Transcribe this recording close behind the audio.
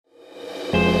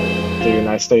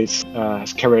United States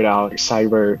has carried out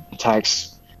cyber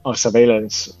attacks or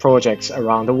surveillance projects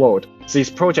around the world. These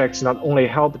projects not only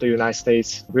help the United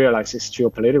States realize its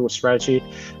geopolitical strategy,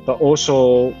 but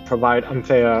also provide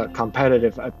unfair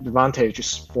competitive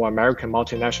advantages for American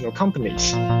multinational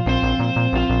companies.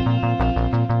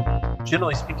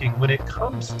 Generally speaking, when it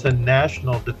comes to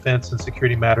national defense and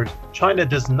security matters, China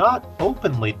does not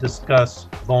openly discuss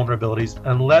vulnerabilities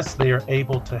unless they are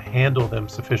able to handle them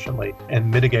sufficiently and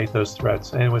mitigate those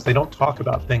threats. Anyways, they don't talk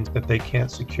about things that they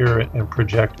can't secure and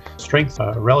project strength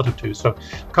relative to. So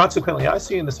consequently, I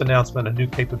see in this announcement a new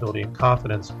capability and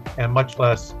confidence, and much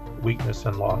less weakness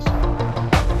and loss.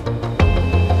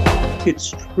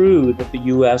 It's true that the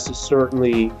U.S. is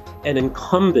certainly an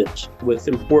incumbent with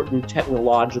important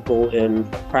technological and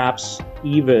perhaps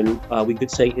even, we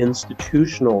could say,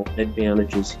 institutional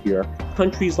advantages here.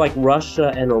 Countries like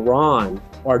Russia and Iran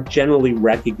are generally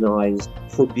recognized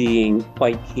for being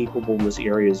quite capable in this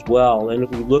area as well. And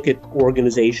if we look at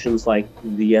organizations like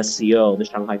the SCO, the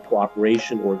Shanghai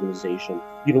Cooperation Organization,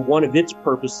 one of its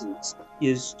purposes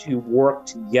is to work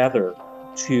together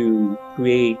to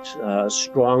create a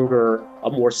stronger,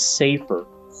 a more safer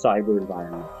cyber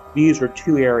environment. These are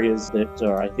two areas that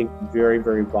are, I think, very,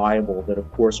 very viable that, of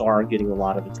course, are getting a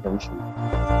lot of attention.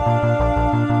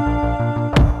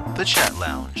 The Chat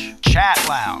Lounge. Chat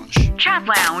Lounge. Chat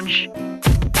Lounge.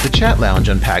 The Chat Lounge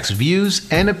unpacks views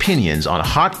and opinions on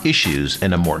hot issues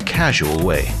in a more casual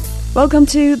way. Welcome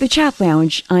to the Chat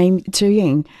Lounge. I'm Tu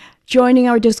Ying. Joining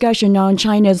our discussion on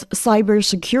China's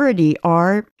cybersecurity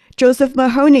are Joseph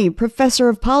Mahoney, Professor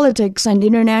of Politics and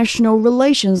International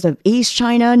Relations of East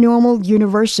China Normal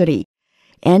University;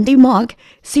 Andy Mok,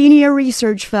 Senior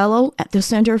Research Fellow at the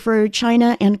Center for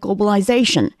China and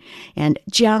Globalization; and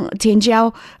Jiang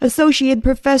Tianjiao, Associate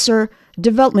Professor,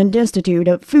 Development Institute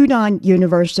of Fudan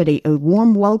University. A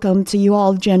warm welcome to you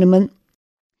all, gentlemen.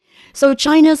 So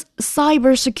China's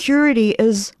cybersecurity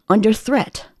is under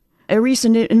threat. A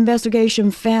recent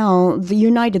investigation found the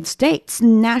United States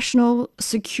National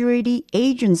Security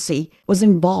Agency was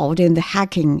involved in the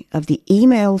hacking of the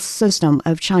email system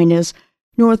of China's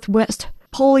Northwest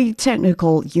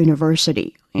Polytechnical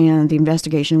University, and the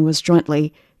investigation was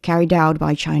jointly carried out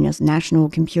by China's National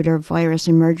Computer Virus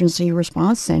Emergency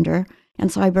Response Center and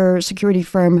cybersecurity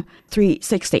firm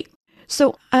 360.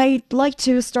 So I'd like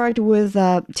to start with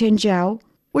Tianjiao.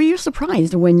 Were you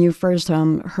surprised when you first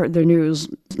heard the news?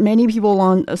 Many people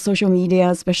on social media,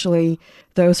 especially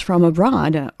those from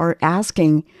abroad, are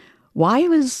asking, why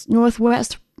was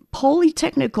Northwest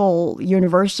Polytechnical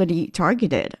University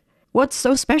targeted? What's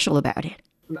so special about it?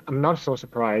 I'm not so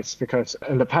surprised because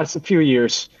in the past few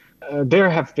years, there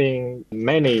have been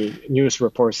many news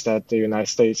reports that the United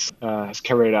States has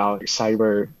carried out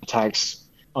cyber attacks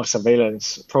or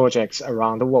surveillance projects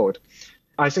around the world.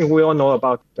 I think we all know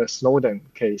about the Snowden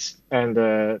case and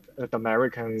the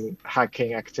American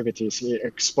hacking activities he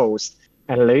exposed.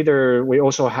 And later, we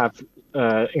also have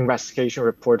investigation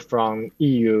report from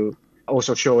EU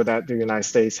also show that the United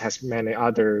States has many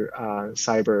other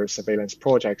cyber surveillance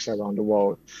projects around the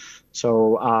world.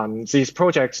 So these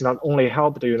projects not only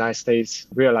help the United States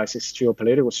realize its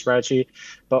geopolitical strategy,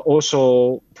 but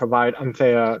also provide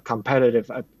unfair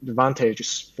competitive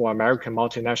advantages for American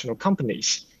multinational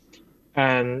companies.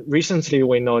 And recently,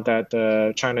 we know that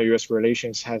China-US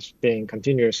relations has been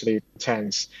continuously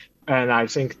tense. And I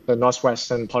think the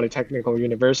Northwestern Polytechnical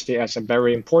University, as a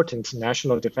very important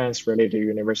national defense-related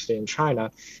university in China,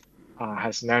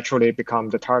 has naturally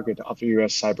become the target of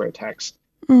US cyber attacks.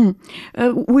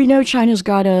 We know China's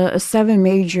got 7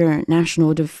 major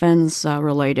national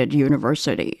defense-related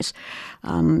universities.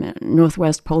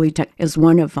 Northwest Polytech is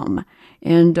one of them.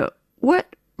 And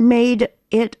what made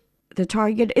it the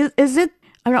target? Is it,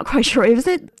 I'm not quite sure, is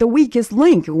it the weakest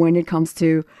link when it comes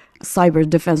to cyber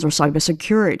defense or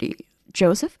cybersecurity?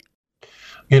 Joseph?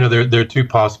 There are two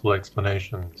possible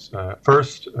explanations.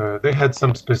 First, they had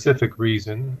some specific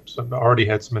reason, already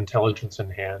had some intelligence in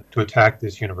hand to attack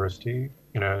this university,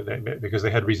 because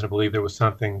they had reason to believe there was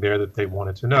something there that they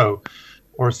wanted to know.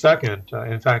 Or second,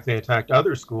 in fact, they attacked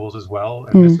other schools as well,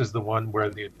 and this is the one where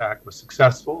the attack was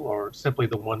successful, or simply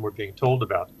the one we're being told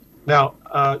about. Now,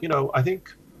 I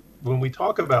think when we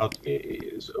talk about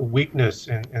weakness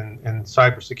in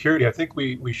cybersecurity, I think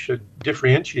we should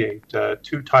differentiate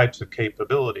two types of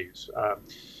capabilities.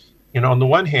 On the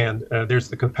one hand, there's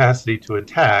the capacity to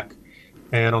attack,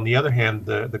 and on the other hand,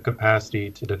 the capacity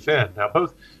to defend. Now,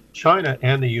 both China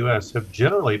and the U.S. have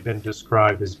generally been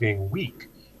described as being weak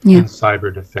in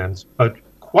cyber defense, but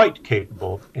quite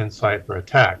capable in cyber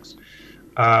attacks.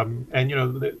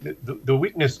 The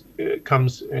weakness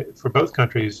comes for both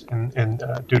countries and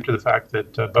due to the fact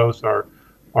that both are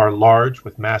are large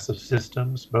with massive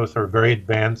systems. Both are very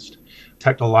advanced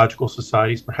technological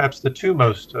societies, perhaps the two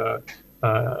most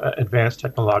advanced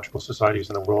technological societies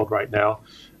in the world right now,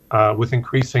 with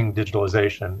increasing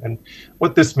digitalization. And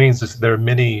what this means is there are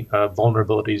many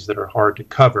vulnerabilities that are hard to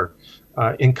cover.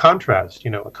 In contrast,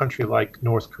 a country like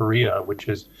North Korea, which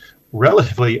is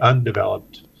relatively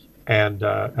undeveloped and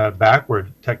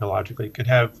backward technologically, could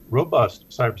have robust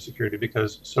cybersecurity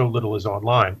because so little is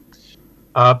online.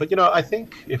 But I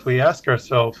think if we ask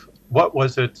ourselves, what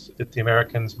was it that the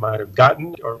Americans might have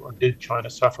gotten, or did China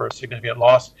suffer a significant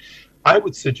loss? I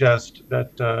would suggest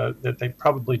that they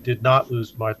probably did not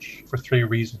lose much for three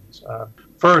reasons.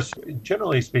 First,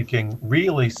 generally speaking,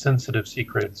 really sensitive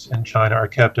secrets in China are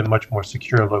kept in much more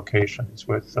secure locations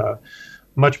with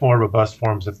much more robust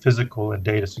forms of physical and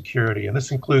data security. And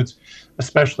this includes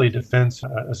especially defense,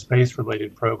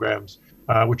 space-related programs,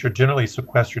 which are generally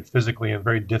sequestered physically and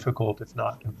very difficult, if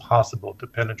not impossible, to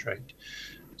penetrate.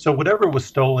 So whatever was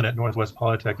stolen at Northwest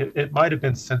Polytech, it might have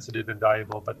been sensitive and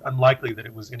valuable, but unlikely that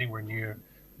it was anywhere near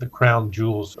the crown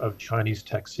jewels of Chinese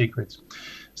tech secrets.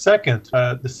 Second,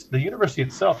 the university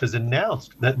itself has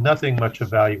announced that nothing much of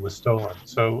value was stolen.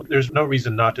 So there's no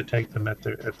reason not to take them at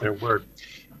their word.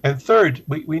 And third,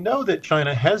 we know that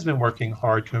China has been working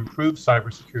hard to improve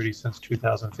cybersecurity since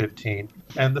 2015.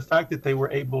 And the fact that they were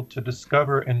able to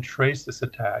discover and trace this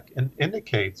attack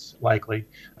indicates likely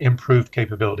improved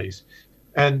capabilities.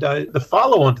 And the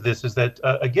follow-on to this is that,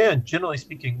 again, generally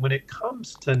speaking, when it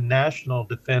comes to national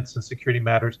defense and security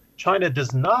matters, China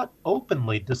does not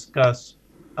openly discuss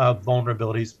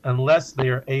vulnerabilities unless they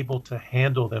are able to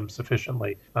handle them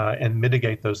sufficiently and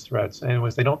mitigate those threats.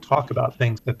 Anyways, they don't talk about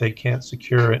things that they can't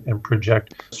secure and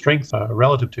project strength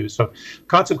relative to. So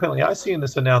consequently, I see in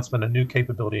this announcement a new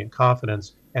capability and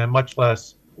confidence and much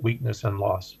less weakness and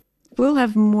loss. We'll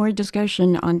have more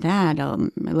discussion on that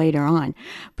later on.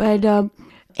 But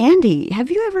Andy, have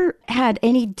you ever had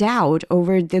any doubt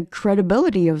over the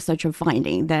credibility of such a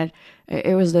finding that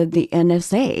it was the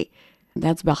NSA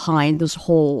that's behind this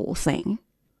whole thing?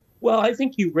 Well, I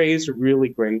think you raise a really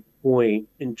great point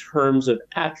in terms of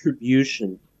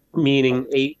attribution, meaning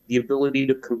the ability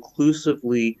to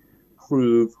conclusively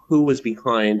prove who was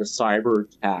behind a cyber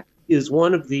attack is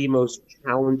one of the most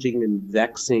challenging and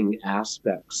vexing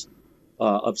aspects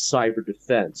of cyber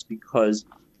defense, because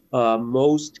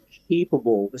most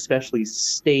capable, especially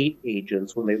state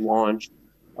agents, when they launch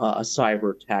a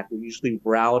cyber attack, will usually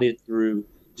route it through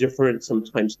different,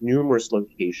 sometimes numerous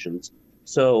locations.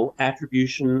 So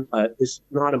attribution is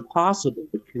not impossible.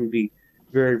 It can be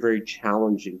very, very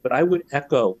challenging. But I would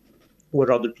echo what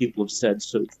other people have said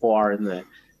so far in that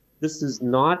this is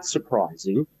not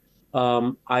surprising.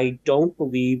 I don't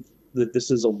believe that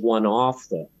this is a one-off,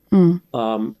 though.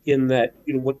 In that,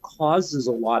 what causes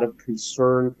a lot of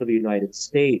concern for the United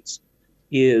States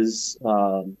is,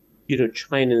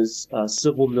 China's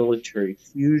civil military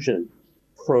fusion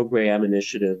program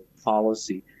initiative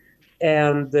policy.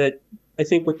 And that I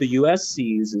think what the U.S.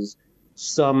 sees is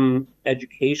some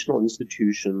educational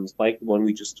institutions, like the one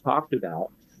we just talked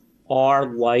about,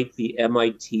 are like the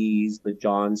MITs, the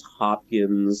Johns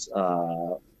Hopkins,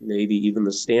 maybe even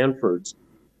the Stanfords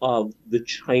of the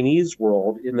Chinese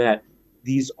world, in that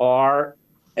these are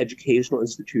educational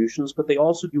institutions, but they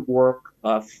also do work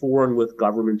for and with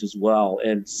government as well,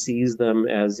 and sees them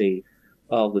as a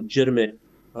legitimate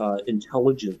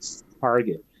intelligence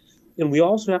target. And we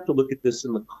also have to look at this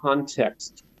in the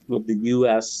context of the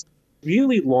U.S.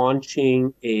 really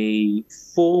launching a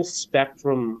full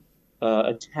spectrum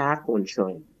attack on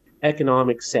China: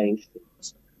 economic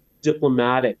sanctions,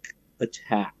 diplomatic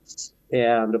attacks,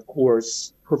 and of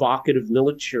course, provocative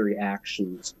military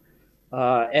actions.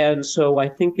 And so I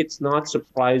think it's not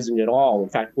surprising at all. In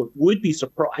fact, what would be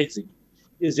surprising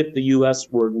is if the U.S.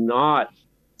 were not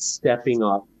stepping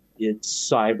up its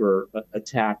cyber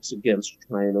attacks against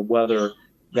China, whether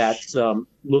that's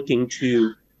looking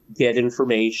to get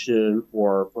information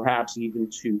or perhaps even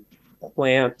to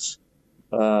plant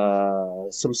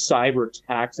some cyber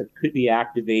attacks that could be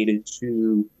activated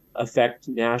to affect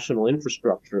national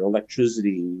infrastructure,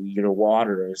 electricity,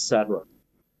 water, etc.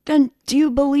 Then do you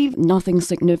believe nothing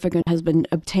significant has been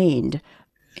obtained,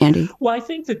 Andy? Well, I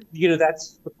think that,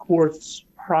 that's, of course,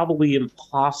 probably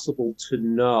impossible to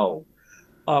know.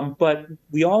 But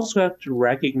we also have to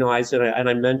recognize, and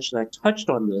I touched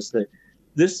on this, that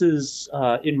this is,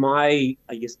 in my,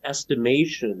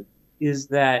 estimation, is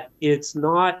that it's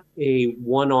not a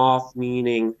one-off,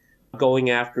 meaning going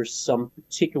after some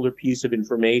particular piece of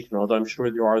information, although I'm sure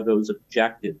there are those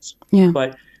objectives. Yeah.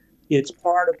 But it's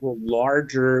part of a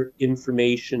larger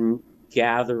information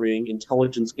gathering,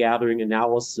 intelligence gathering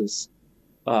analysis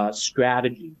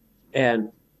strategy and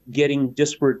getting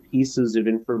disparate pieces of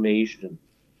information,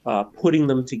 putting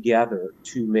them together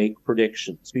to make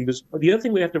predictions. Because the other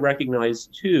thing we have to recognize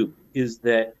too is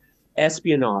that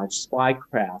espionage,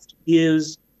 spycraft,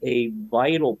 is a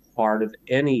vital part of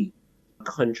any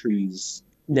country's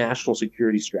national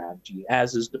security strategy,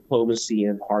 as is diplomacy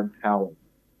and hard power.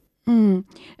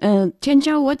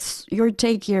 Tianjia, what's your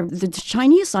take here? The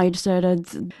Chinese side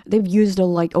said they've used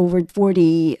like over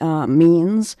 40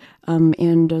 means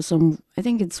and some, I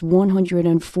think it's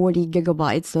 140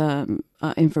 gigabytes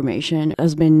information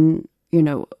has been,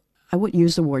 I would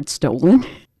use the word stolen.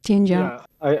 Tianjia? Yeah,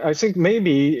 I think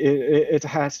maybe it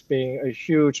has been a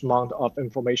huge amount of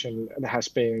information that has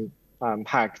been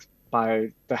hacked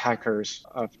by the hackers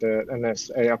of the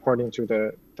NSA, according to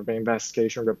the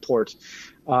investigation report.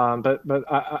 But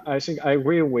I think I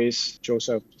agree with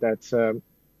Joseph that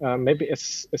maybe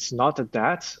it's not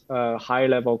that high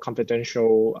level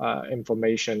confidential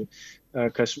information,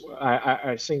 because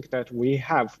I think that we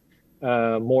have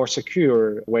a more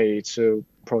secure way to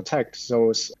protect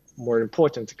those more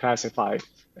important classified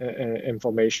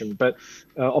information. But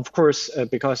of course,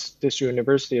 because this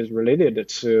university is related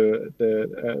to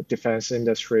the defense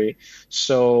industry,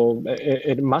 so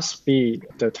it must be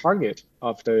the target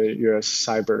of the US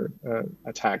cyber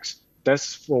attacks.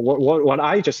 That's what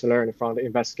I just learned from the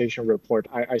investigation report.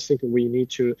 I think we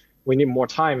need more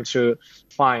time to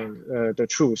find the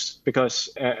truth, because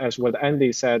as what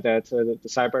Andy said, that the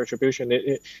cyber attribution,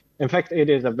 in fact, it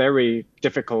is a very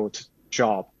difficult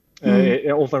job. It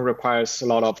often requires a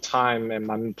lot of time and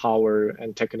manpower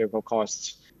and technical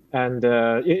costs. And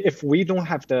if we don't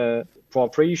have the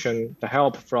cooperation, the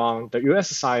help from the US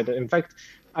side, in fact,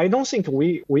 I don't think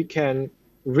we can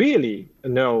really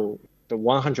know the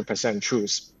 100%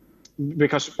 truth.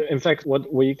 Because in fact,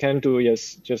 what we can do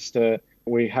is just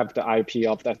we have the IP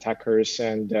of the attackers,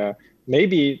 and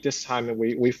maybe this time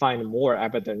we find more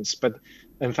evidence. But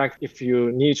in fact, if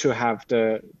you need to have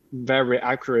the very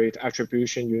accurate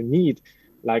attribution, you need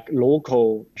like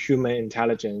local human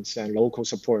intelligence and local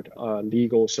support,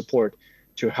 legal support,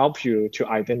 to help you to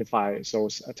identify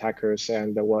those attackers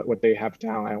and what they have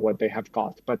done and what they have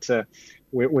got. But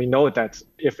we know that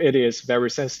if it is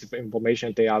very sensitive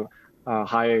information, they are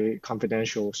highly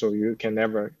confidential, so you can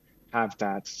never have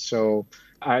that. So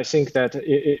I think that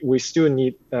we still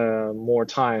need more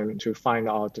time to find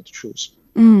out the truth.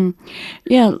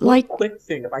 Yeah, like one quick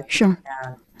thing, if I can sure.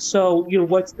 add. So,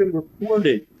 what's been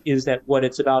reported is that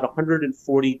it's about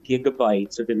 140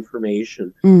 gigabytes of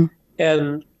information.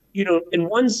 And, in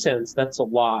one sense, that's a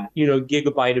lot.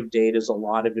 Gigabyte of data is a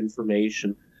lot of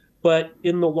information. But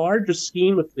in the larger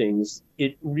scheme of things,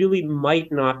 it really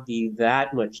might not be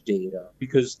that much data,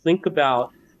 because think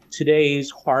about today's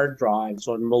hard drives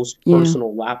on most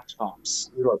personal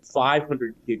laptops,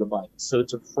 500 gigabytes. So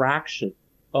it's a fraction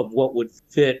of what would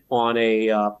fit on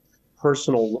a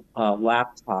personal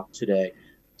laptop today.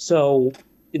 So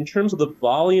in terms of the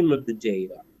volume of the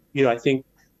data, I think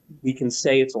we can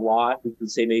say it's a lot. We can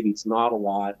say maybe it's not a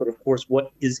lot. But of course,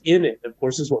 what is in it, of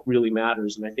course, is what really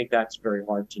matters. And I think that's very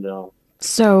hard to know.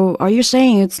 So are you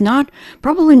saying it's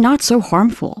probably not so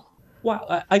harmful?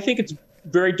 Well, I think it's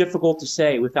very difficult to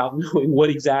say without knowing what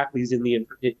exactly is in the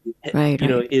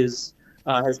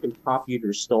has been copied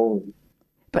or stolen.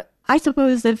 But I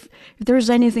suppose if there's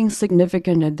anything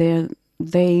significant,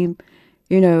 the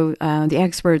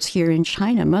experts here in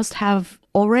China must have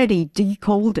already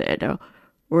decoded,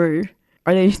 or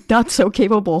are they not so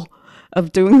capable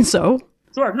of doing so?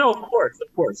 Sure. No, of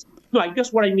course. No, I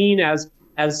guess what I mean as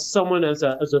someone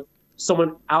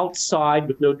someone outside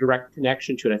with no direct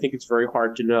connection to it, I think it's very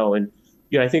hard to know. And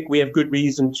I think we have good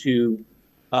reason to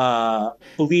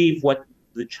believe what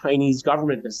the Chinese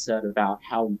government has said about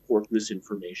how important this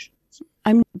information is.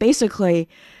 I'm basically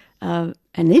an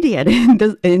idiot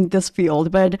in this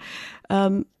field, but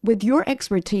with your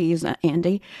expertise,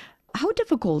 Andy, how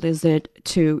difficult is it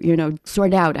to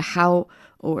sort out how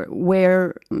or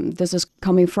where this is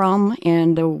coming from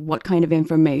and what kind of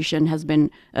information has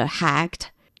been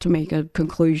hacked to make a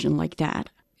conclusion like that?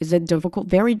 Is it difficult?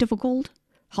 Very difficult?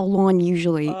 How long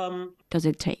usually does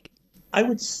it take? I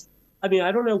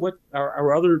don't know what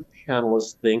our other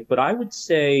panelists think, but I would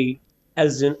say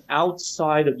as an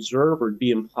outside observer, it'd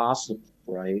be impossible,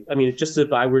 right? I mean, just if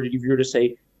you were to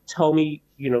say, tell me,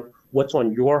 what's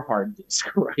on your hard disk,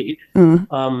 right?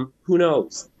 Who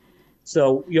knows?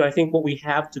 So, I think what we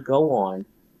have to go on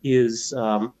is,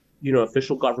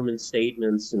 official government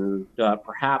statements and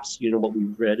perhaps, what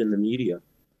we've read in the media.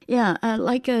 Yeah,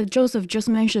 like Joseph just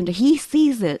mentioned, he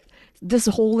sees it this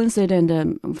whole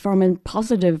incident from a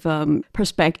positive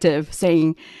perspective,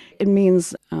 saying it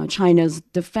means China's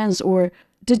defense or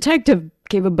detective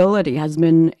capability has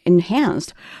been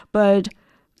enhanced. But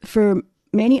for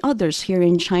many others here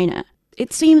in China,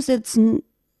 it seems it's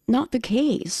not the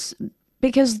case,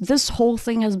 because this whole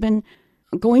thing has been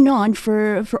going on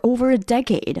for over a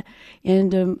decade.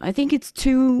 And I think it's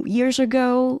 2 years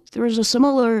ago, there was a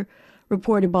similar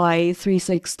reported by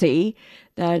 360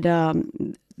 that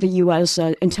the U.S.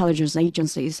 Intelligence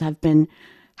agencies have been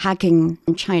hacking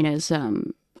China's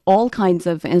all kinds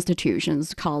of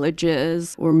institutions,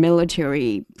 colleges or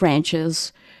military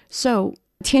branches. So,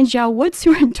 Tianjiao, what's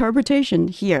your interpretation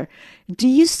here? Do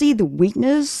you see the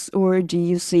weakness, or do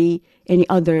you see any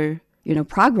other,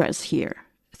 progress here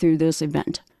through this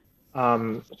event?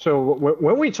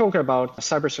 When we talk about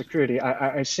cybersecurity,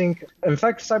 I think, in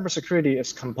fact, cybersecurity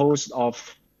is composed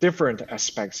of different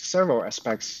aspects, several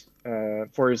aspects.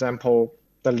 For example,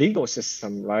 the legal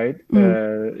system, right?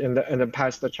 In the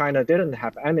past, China didn't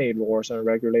have any laws and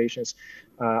regulations.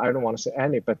 I don't want to say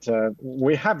any, but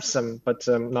we have some, but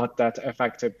not that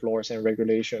effective laws and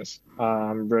regulations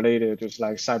related to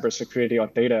like cybersecurity or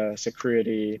data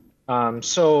security.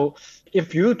 So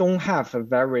if you don't have a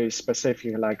very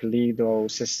specific like legal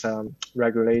system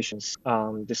regulations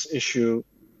on this issue,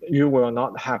 you will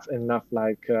not have enough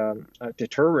like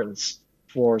deterrence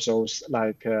for those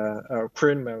like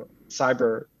criminal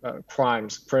cyber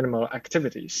crimes, criminal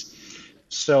activities.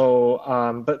 So,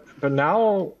 but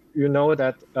now you know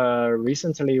that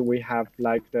recently we have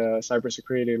like the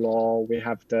cybersecurity law, we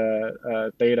have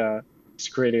the data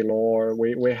security law,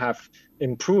 we have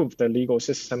improved the legal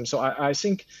system. So I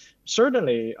think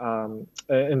certainly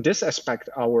in this aspect,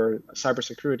 our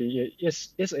cybersecurity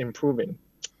is improving.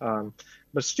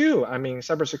 But still, I mean,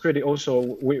 cybersecurity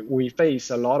also, we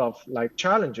face a lot of like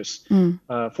challenges.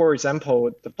 For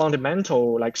example, the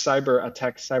fundamental like cyber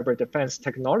attack, cyber defense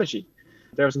technology.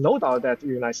 There's no doubt that the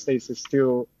United States is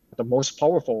still the most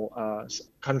powerful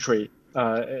country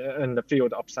in the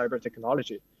field of cyber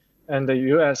technology. And the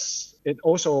US, it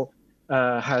also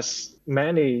has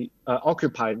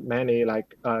occupied many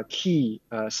like key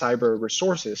cyber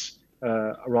resources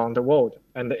around the world,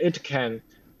 and it can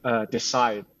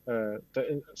decide the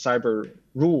cyber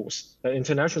rules, the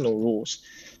international rules.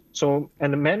 So,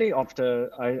 and many of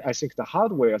I think the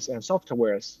hardwares and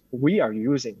softwares we are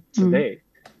using today,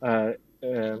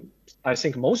 I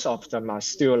think most of them are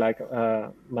still like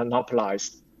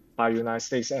monopolized by United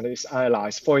States and its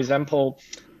allies. For example,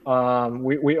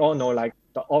 we all know like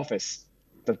the Office,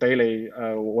 the daily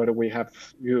what we have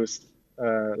used,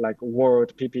 like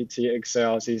Word, PPT,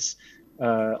 Excel, these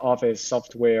Office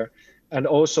software, and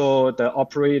also the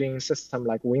operating system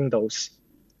like Windows,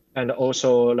 and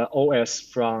also the OS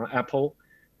from Apple,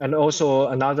 and also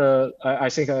another. I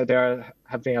think there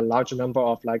have been a large number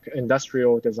of like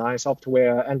industrial design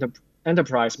software,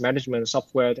 enterprise management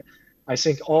software. I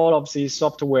think all of these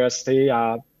softwares, they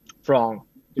are from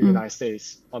the United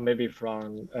States or maybe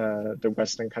from the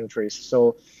Western countries.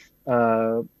 So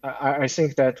I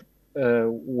think that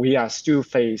we are still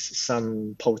face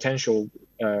some potential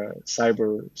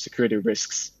cyber security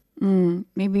risks.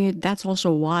 Maybe that's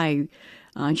also why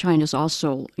China is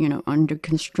also, under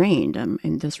constraint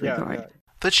in this regard. Yeah.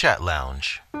 The Chat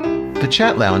Lounge. The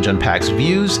Chat Lounge unpacks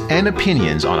views and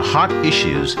opinions on hot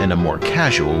issues in a more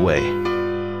casual way.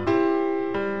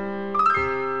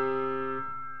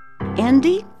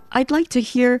 Andy, I'd like to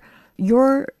hear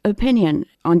your opinion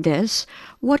on this.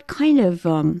 What kind of,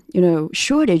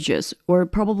 shortages or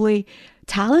probably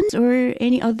talent or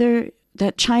any other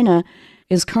that China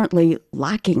is currently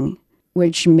lacking,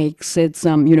 which makes its,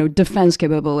 defense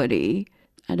capability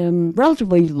at a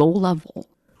relatively low level?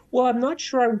 Well, I'm not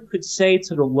sure I could say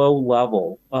it's at a low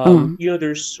level.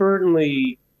 There's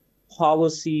certainly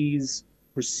policies,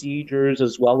 procedures,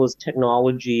 as well as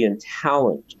technology and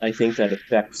talent, I think, that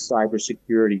affects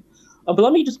cybersecurity. But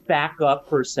let me just back up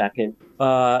for a second,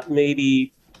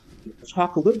 maybe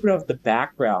talk a little bit of the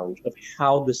background of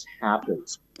how this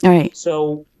happens. All right.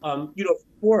 So, of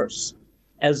course,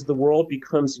 as the world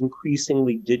becomes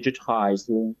increasingly digitized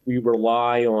and we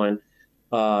rely on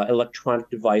electronic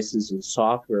devices and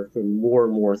software for more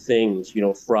and more things,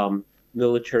 from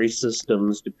military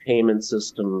systems to payment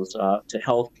systems to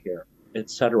healthcare,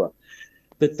 etc.,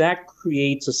 that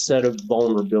creates a set of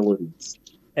vulnerabilities.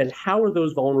 And how are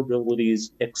those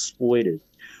vulnerabilities exploited?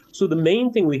 So the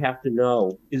main thing we have to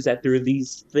know is that there are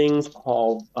these things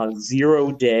called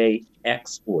zero-day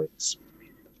exploits.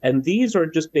 And these are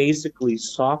just basically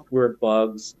software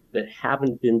bugs that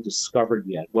haven't been discovered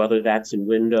yet, whether that's in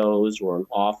Windows or in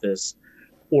Office.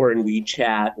 or in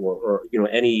WeChat or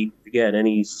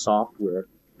any software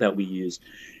that we use.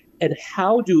 And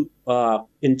how do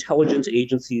intelligence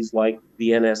agencies like the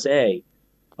NSA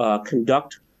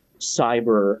conduct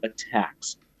cyber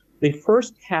attacks? They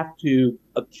first have to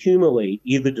accumulate,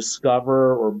 either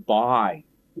discover or buy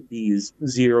these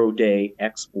zero-day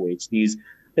exploits. These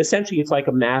essentially, it's like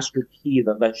a master key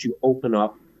that lets you open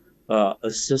up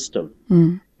a system.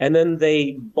 And then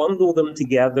they bundle them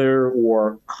together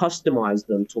or customize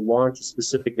them to launch a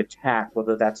specific attack,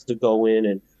 whether that's to go in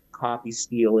and copy,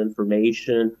 steal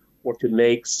information, or to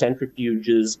make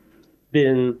centrifuges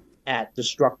spin at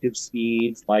destructive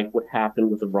speeds, like what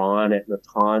happened with Iran at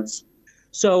Natanz.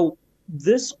 So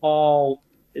this all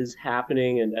is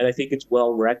happening, and I think it's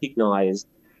well recognized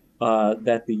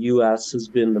that the U.S. has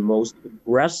been the most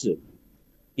aggressive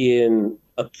in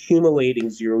accumulating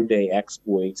zero-day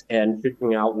exploits and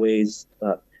figuring out ways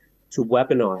to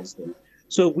weaponize them.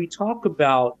 So we talk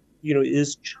about,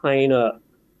 is China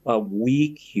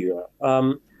weak here?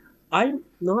 I'm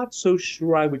not so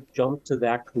sure I would jump to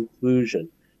that conclusion,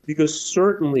 because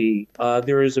certainly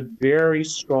there is a very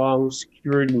strong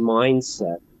security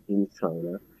mindset in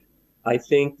China. I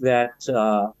think that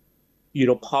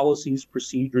policies,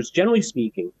 procedures, generally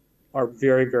speaking, are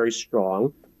very, very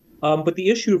strong. But the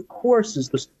issue, of course, is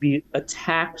the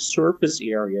attack surface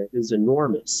area is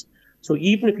enormous. So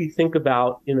even if you think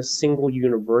about in a single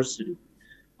university,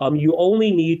 you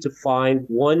only need to find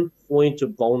one point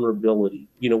of vulnerability,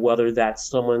 whether that's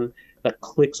someone that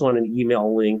clicks on an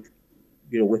email link,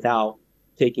 without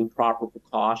taking proper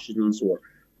precautions or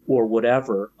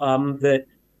whatever, that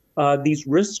these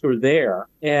risks are there.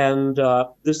 And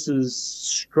this is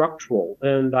structural.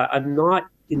 And I'm not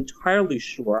entirely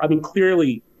sure. I mean,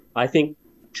 clearly, I think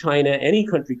China, any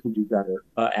country can do better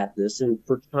at this. And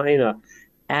for China,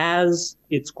 as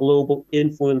its global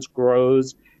influence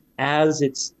grows, as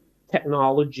its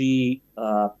technology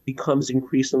becomes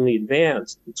increasingly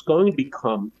advanced, it's going to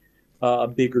become a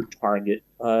bigger target,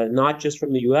 not just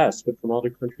from the U.S., but from other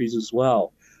countries as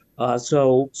well.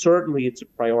 So certainly it's a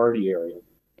priority area.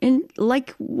 And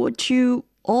like what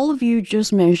all of you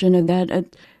just mentioned,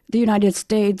 that the United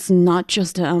States not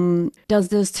just does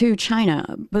this to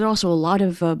China, but also a lot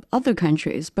of other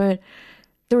countries. But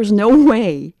there is no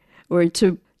way, or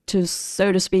to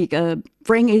so to speak,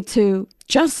 bring it to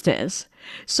justice.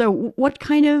 So what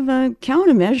kind of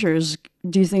countermeasures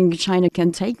do you think China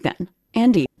can take then?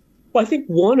 Andy? Well, I think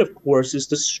one, of course, is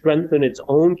to strengthen its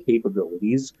own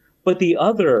capabilities, but the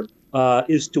other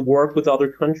is to work with other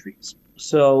countries.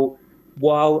 So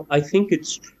while I think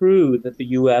it's true that the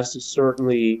U.S. is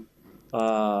certainly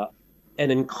an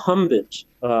incumbent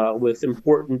with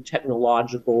important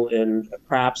technological and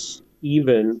perhaps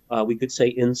even, we could say,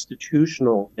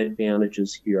 institutional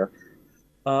advantages here,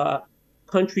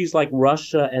 countries like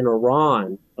Russia and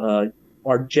Iran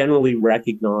are generally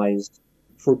recognized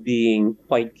for being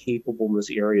quite capable in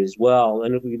this area as well.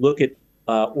 And if we look at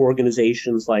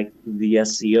organizations like the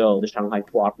SCO, the Shanghai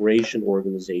Cooperation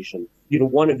Organization,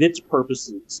 one of its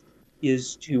purposes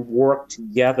is to work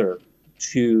together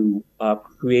to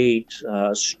create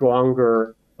a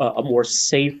stronger, a more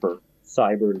safer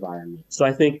cyber environment. So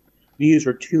I think these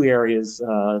are two areas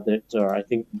that are, I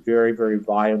think, very, very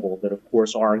viable that, of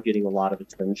course, are getting a lot of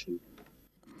attention.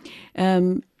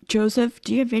 Joseph,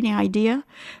 do you have any idea?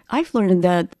 I've learned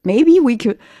that maybe we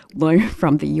could learn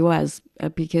from the U.S.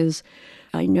 Because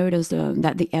I noticed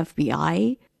that the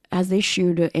FBI has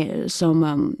issued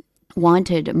some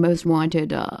most wanted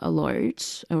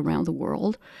alerts around the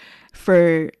world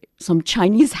for some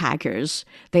Chinese hackers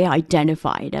they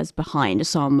identified as behind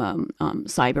some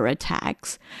cyber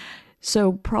attacks.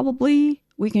 So probably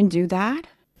we can do that.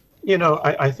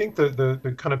 I think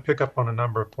the kind of pick up on a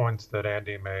number of points that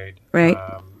Andy made. Right.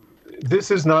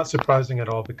 This is not surprising at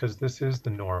all, because this is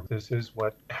the norm. This is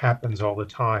what happens all the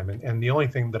time. And the only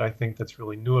thing that I think that's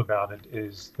really new about it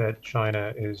is that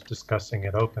China is discussing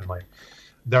it openly.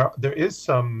 There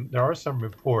are some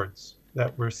reports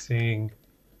that we're seeing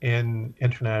in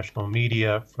international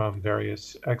media from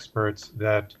various experts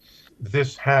that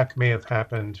this hack may have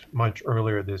happened much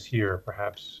earlier this year,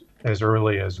 perhaps as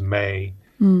early as May,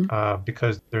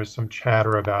 because there's some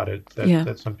chatter about it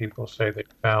that some people say they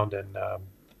found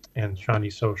in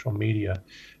Chinese social media,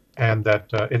 and that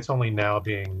it's only now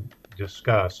being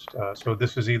discussed. So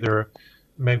this is either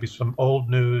maybe some old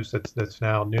news that's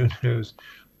now new news,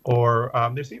 or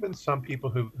there's even some people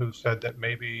who said that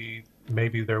maybe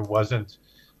there wasn't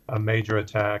a major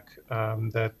attack,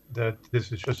 that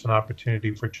this is just an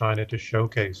opportunity for China to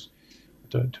showcase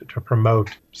to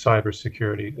promote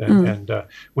cybersecurity, and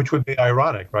which would be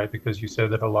ironic, right? Because you said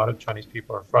that a lot of Chinese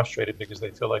people are frustrated because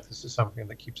they feel like this is something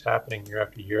that keeps happening year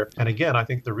after year. And again, I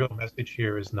think the real message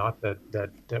here is not that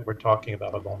we're talking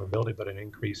about a vulnerability, but an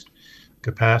increased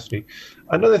capacity.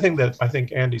 Another thing that I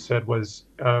think Andy said was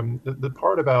the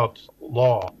part about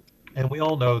law. And we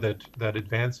all know that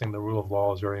advancing the rule of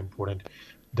law is very important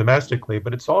domestically,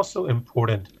 but it's also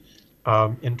important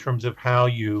in terms of how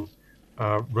you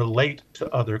relate to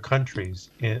other countries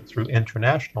through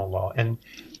international law. And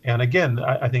again,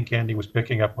 I think Andy was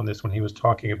picking up on this when he was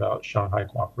talking about Shanghai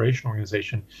Cooperation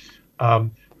Organization.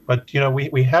 But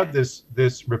we have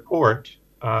this report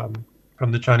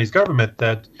from the Chinese government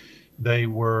that they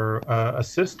were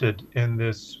assisted in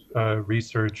this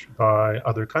research by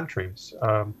other countries.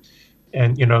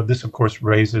 And this, of course,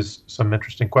 raises some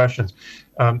interesting questions.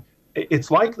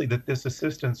 It's likely that this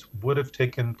assistance would have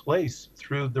taken place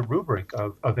through the rubric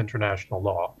of international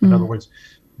law. In other words,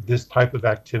 this type of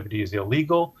activity is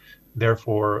illegal.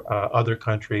 Therefore, other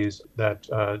countries that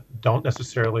don't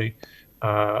necessarily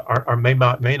may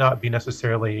not be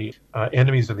necessarily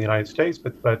enemies of the United States,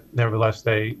 but nevertheless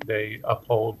they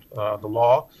uphold the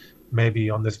law. Maybe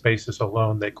on this basis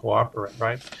alone they cooperate,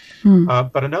 right?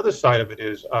 But another side of it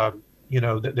is. I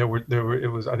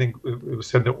think it was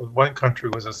said that one country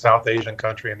was a South Asian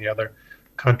country and the other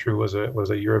country was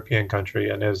a European country.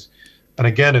 And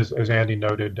again, as Andy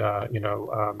noted,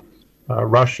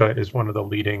 Russia is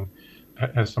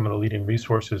has some of the leading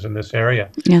resources in this area.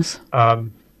 Yes.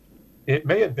 It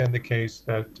may have been the case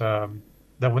that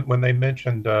when they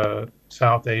mentioned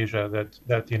South Asia,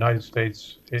 that the United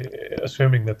States,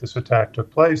 assuming that this attack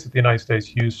took place, that the United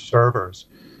States used servers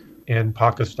in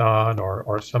Pakistan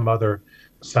or some other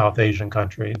South Asian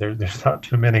country. There's not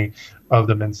too many of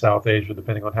them in South Asia,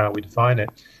 depending on how we define it.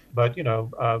 But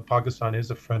Pakistan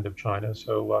is a friend of China.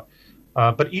 So,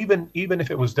 but even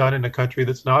if it was done in a country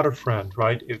that's not a friend,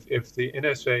 right? If the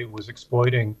NSA was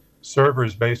exploiting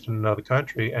servers based in another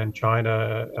country and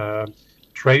China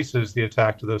traces the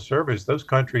attack to those servers, those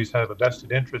countries have a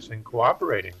vested interest in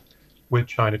cooperating with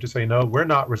China to say, no, we're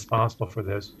not responsible for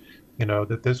this.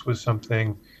 That this was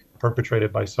something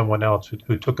perpetrated by someone else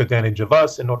who took advantage of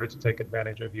us in order to take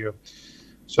advantage of you.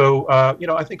 So,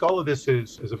 I think all of this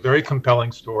is a very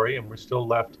compelling story, and we're still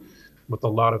left with a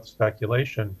lot of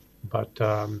speculation. But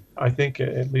I think,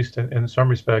 at least in some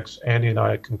respects, Andy and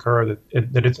I concur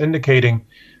that it's indicating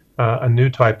a new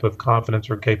type of confidence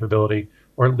or capability,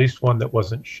 or at least one that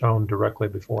wasn't shown directly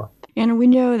before. And we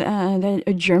know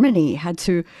that Germany had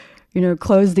to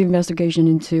close the investigation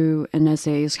into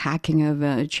NSA's hacking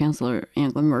of Chancellor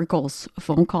Angela Merkel's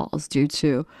phone calls due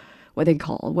to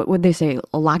what would they say,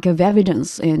 a lack of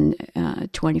evidence in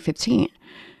 2015.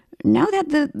 Now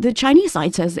that the Chinese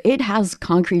side says it has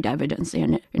concrete evidence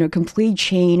and a complete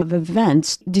chain of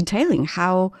events detailing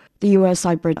how the U.S.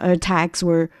 cyber attacks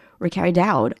were carried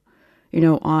out,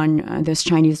 on this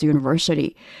Chinese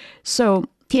university. So,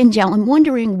 Tianjiang, I'm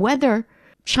wondering whether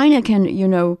China can,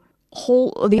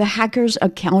 hold the hackers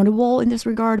accountable in this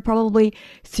regard, probably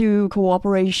through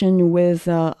cooperation with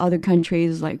other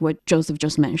countries like what Joseph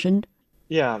just mentioned?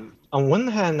 Yeah. On one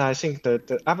hand, I think that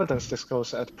the evidence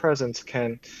disclosed at present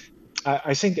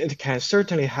I think it can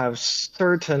certainly have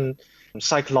certain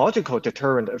psychological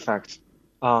deterrent effect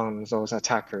on those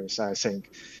attackers, I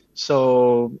think.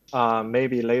 So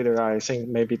maybe later, I think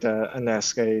maybe the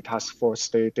NSA task force,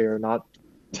 they will not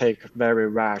take very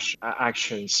rash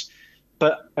actions.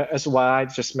 But as what I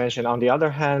just mentioned, on the other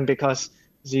hand, because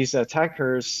these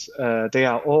attackers, they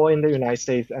are all in the United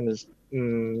States, and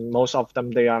most of them,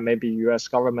 they are maybe U.S.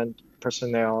 government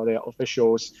personnel, they are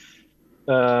officials.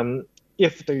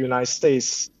 If the United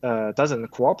States doesn't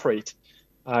cooperate,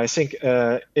 I think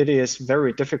it is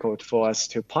very difficult for us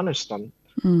to punish them.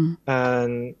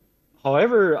 And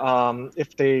however,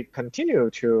 if they continue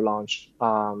to launch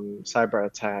cyber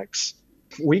attacks,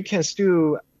 we can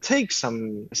still take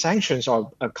some sanctions or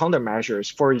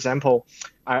countermeasures. For example,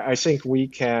 I think we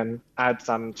can add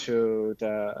them to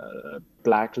the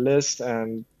blacklist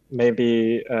and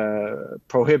maybe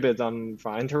prohibit them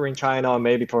from entering China, or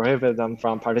maybe prohibit them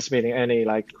from participating in any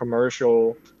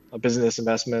commercial business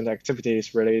investment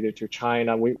activities related to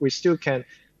China. We still can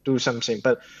do something.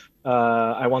 But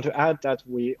I want to add that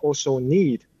we also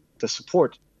need the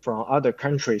support from other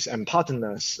countries and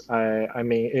partners. I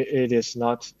mean, it is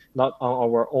not on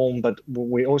our own, but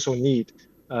we also need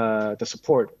the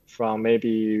support from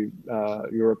maybe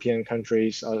European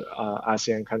countries,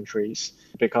 ASEAN countries,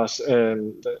 because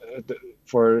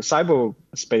for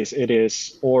cyberspace, it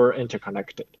is all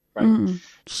interconnected. Right.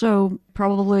 So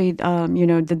probably,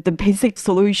 the basic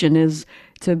solution is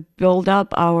to build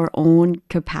up our own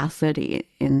capacity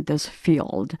in this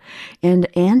field. And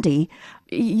Andy,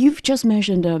 you've just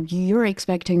mentioned you're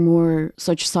expecting more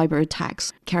such cyber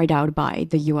attacks carried out by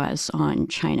the U.S. on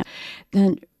China.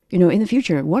 Then, in the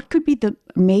future, what could be the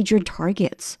major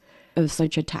targets of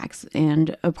such attacks?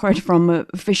 And apart from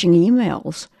phishing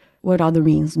emails, what other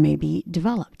means may be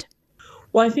developed?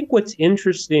 Well, I think what's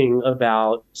interesting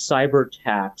about cyber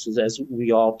attacks is, as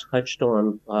we all touched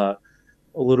on a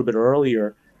little bit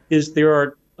earlier, is there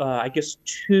are, I guess,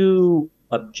 two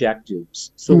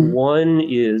objectives. So one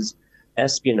is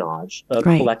espionage,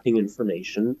 collecting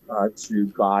information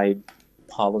to guide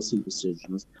policy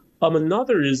decisions.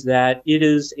 Another is that it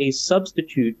is a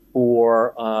substitute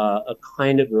for a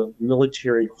kind of a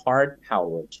military hard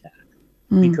power attack,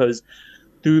 because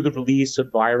through the release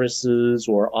of viruses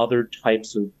or other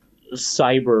types of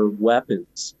cyber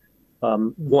weapons,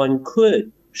 one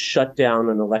could shut down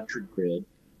an electric grid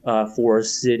for a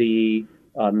city,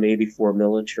 maybe for a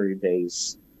military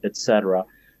base, etc.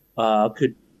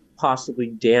 Could possibly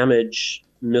damage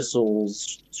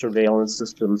missiles, surveillance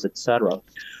systems, etc.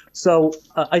 So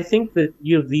I think that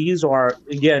these are,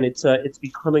 again, it's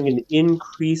becoming an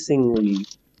increasingly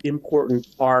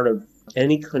important part of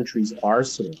any country's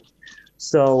arsenal.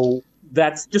 So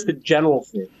that's just a general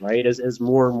thing, right? As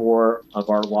more and more of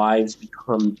our lives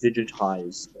become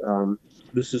digitized,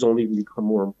 this has only become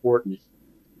more important.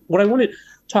 What I want to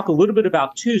talk a little bit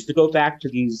about, too, is to go back to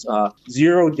these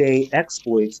zero-day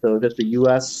exploits, though, that the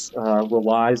U.S.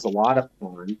 Relies a lot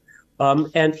upon.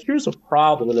 And here's a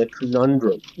problem and a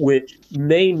conundrum which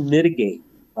may mitigate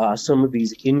some of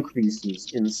these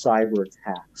increases in cyber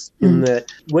attacks, in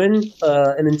that when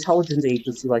an intelligence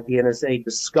agency like the NSA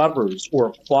discovers or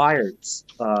acquires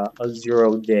a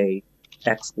zero-day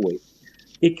exploit,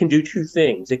 it can do two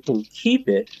things. It can keep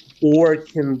it or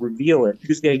it can reveal it,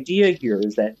 because the idea here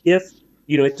is that if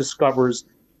it discovers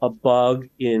a bug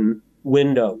in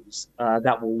Windows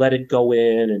that will let it go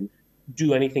in and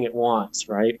do anything it wants,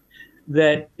 right?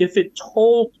 That if it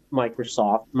told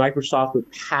Microsoft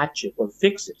would patch it or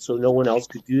fix it so no one else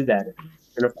could do that.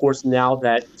 And of course, now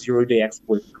that zero-day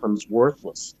exploit becomes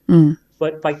worthless.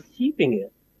 But by keeping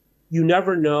it, you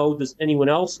never know, does anyone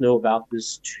else know about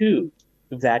this too,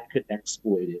 that could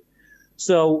exploit it?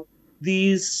 So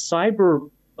these cyber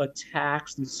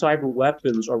attacks, these cyber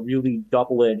weapons are really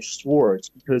double-edged swords,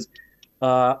 because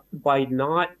by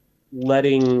not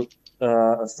letting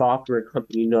a software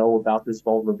company know about this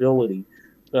vulnerability,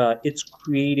 it's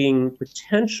creating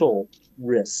potential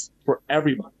risks for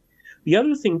everybody. The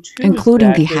other thing, too, including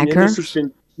is that, the hackers.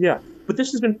 But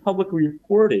this has been publicly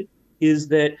reported, is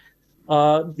that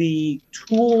the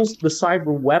tools, the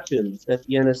cyber weapons that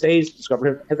the NSA has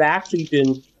discovered have actually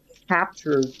been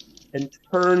captured and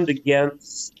turned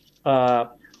against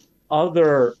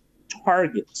other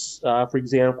targets, for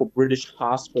example, British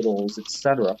hospitals,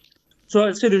 etc. So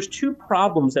I'd say there's two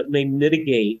problems that may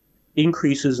mitigate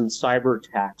increases in cyber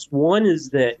attacks. One is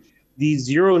that these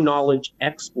zero-knowledge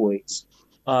exploits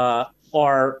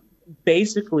are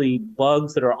basically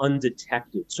bugs that are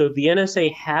undetected. So if the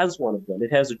NSA has one of them,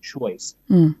 it has a choice.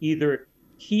 Either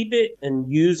keep it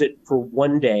and use it for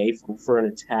one day for an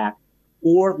attack,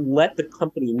 or let the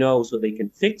company know so they can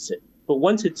fix it. But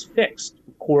once it's fixed,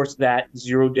 of course, that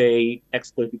zero-day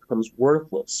exploit becomes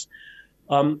worthless.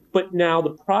 But now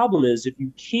the problem is, if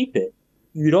you keep it,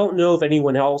 you don't know if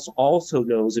anyone else also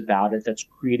knows about it that's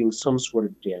creating some sort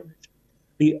of damage.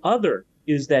 The other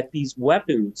is that these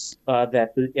weapons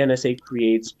that the NSA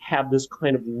creates have this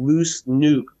kind of loose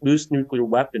nuclear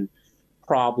weapon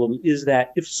problem, is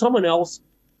that if someone else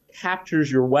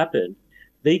captures your weapon,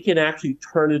 they can actually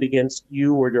turn it against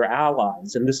you or your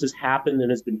allies. And this has happened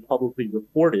and has been publicly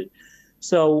reported.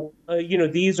 So,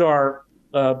 these are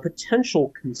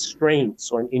potential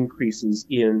constraints on increases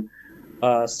in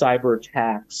cyber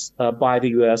attacks by the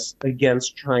U.S.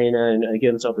 against China and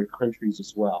against other countries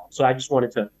as well. So I just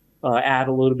wanted to add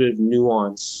a little bit of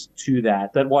nuance to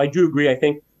that. That while I do agree, I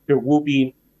think there will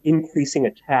be increasing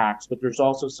attacks, but there's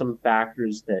also some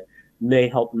factors that may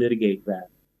help mitigate that.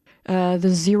 The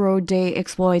zero-day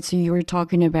exploits you were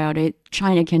talking about,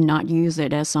 China cannot use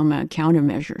it as some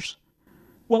countermeasures.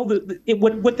 Well,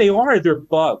 what they are, they're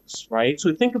bugs, right?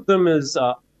 So think of them as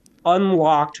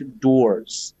unlocked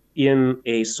doors in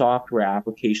a software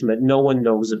application that no one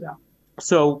knows about.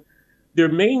 So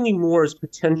they're mainly more as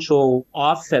potential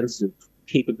offensive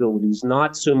capabilities,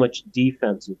 not so much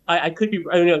defensive. I could be,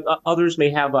 others may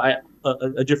have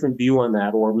a different view on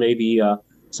that, or maybe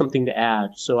something to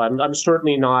add. So I'm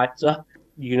certainly not,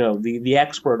 the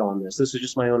expert on this. This is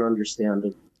just my own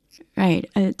understanding. Right.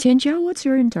 Tianjiao, what's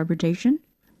your interpretation?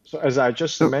 So as I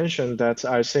just mentioned, that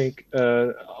I think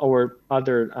our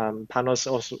other panelists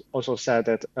also said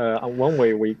that one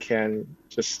way we can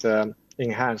just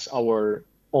enhance our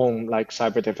own like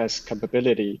cyber defense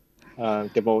capability,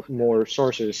 devote more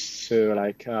resources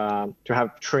to to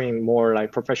have trained more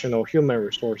like professional human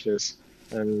resources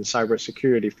in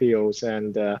cybersecurity fields,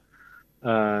 and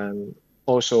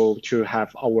also to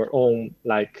have our own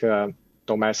like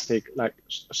domestic like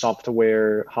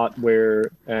software,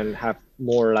 hardware, and have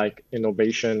more like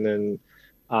innovation and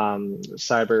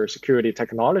cybersecurity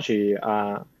technology.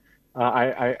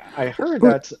 I heard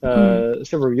that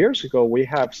several years ago we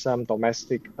have some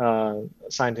domestic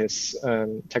scientists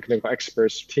and technical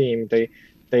experts team.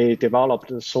 They developed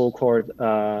the so-called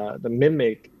the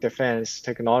mimic defense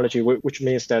technology, which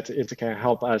means that it can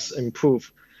help us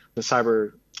improve the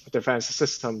cyber defense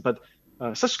system. But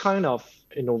such kind of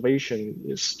innovation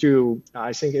is still,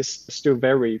 I think, is still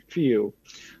very few.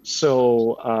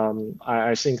 So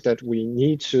I think that we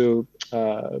need to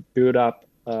build up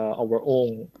our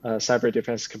own cyber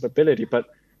defense capability. But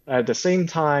at the same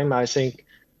time, I think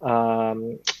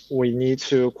we need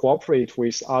to cooperate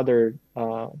with other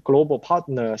global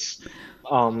partners,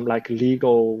 like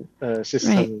legal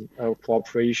system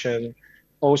cooperation.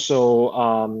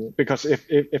 Also, because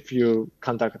if you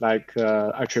conduct like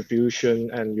attribution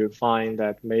and you find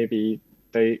that maybe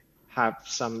they have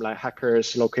some like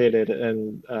hackers located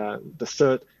in the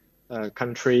third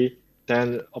country,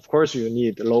 then of course you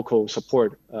need local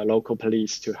support, local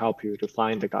police to help you to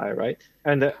find the guy, right?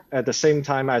 And at the same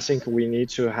time, I think we need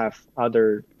to have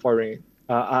other foreign,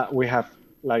 we have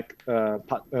like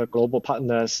global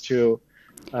partners to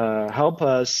help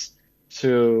us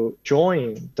to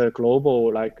join the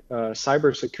global like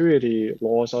cybersecurity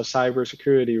laws or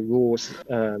cybersecurity rules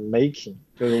making.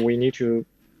 So we need to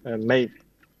make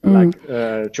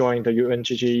join the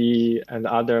UNGGE and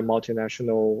other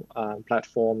multinational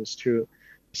platforms to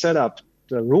set up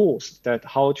the rules that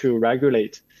how to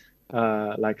regulate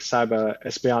like cyber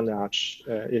espionage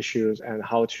issues and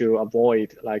how to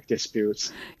avoid like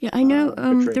disputes. Yeah, I know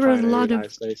there are a lot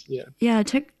of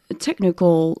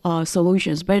technical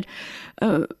solutions, but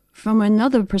from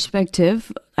another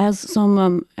perspective, as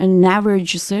some an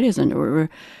average citizen or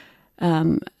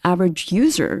average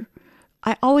user,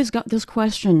 I always got this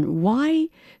question: why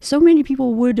so many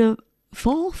people would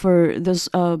fall for this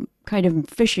kind of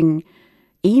phishing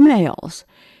emails?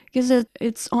 Because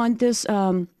it's on this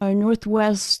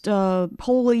Northwest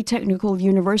Polytechnical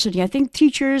University. I think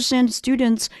teachers and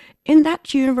students in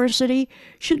that university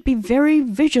should be very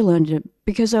vigilant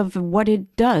because of what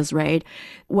it does, right?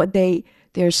 What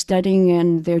they're studying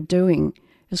and they're doing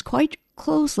is quite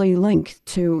closely linked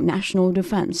to national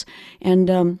defense. And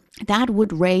that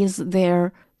would raise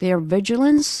their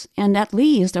vigilance and at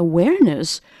least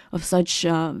awareness of such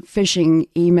phishing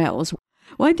emails.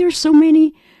 Why are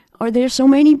there so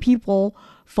many people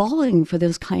falling for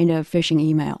this kind of phishing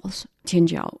emails?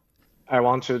 Tianjiao. I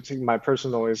want to take my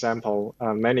personal example.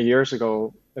 Many years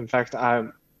ago, in fact,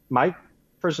 my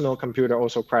personal computer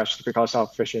also crashed because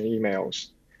of phishing emails,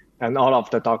 and all of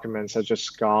the documents are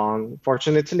just gone.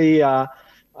 Fortunately,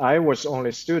 I was only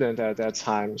a student at that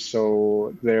time,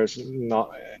 so there's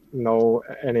no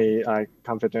any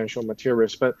confidential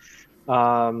materials. But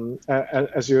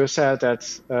as you said,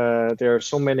 that there are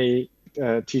so many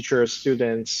teachers,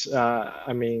 students.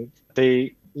 I mean,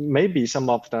 they maybe some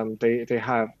of them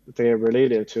they're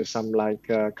related to some like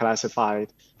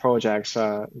classified projects.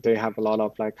 They have a lot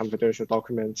of like confidential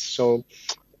documents. So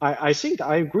I think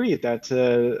I agree that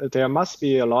there must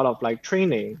be a lot of like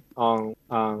training on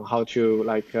how to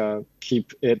like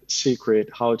keep it secret,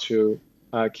 how to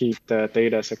keep the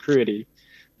data security.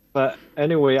 But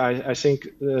anyway, I think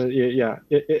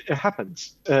it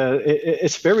happens.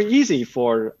 It's very easy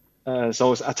for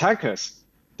those attackers.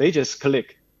 They just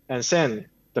click and send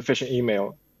the phishing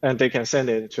email, and they can send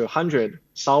it to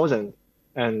 100,000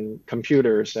 and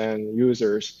computers and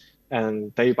users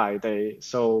and day by day.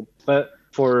 So, but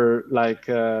for like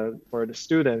for the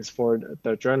students, for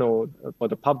the journal, for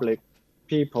the public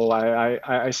people,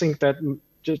 I think that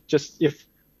just if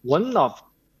one of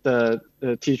the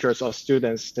teachers or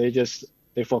students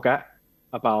they forget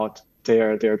about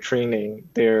their training,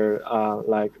 their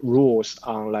like rules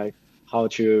on like how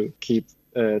to keep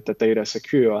the data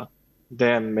secure,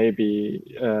 then maybe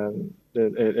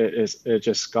it's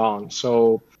just gone.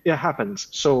 So it happens.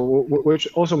 So which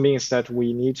also means that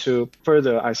we need to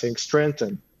further, I think,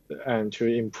 strengthen and to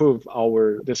improve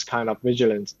this kind of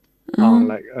vigilance on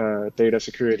like data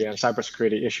security and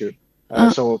cybersecurity issue.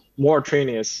 So more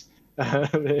training is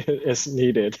is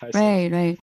needed, I think.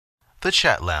 Right. The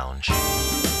Chat Lounge.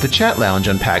 The Chat Lounge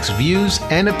unpacks views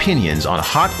and opinions on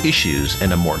hot issues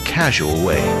in a more casual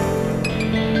way.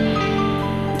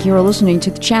 You're listening to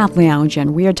the Chat Lounge,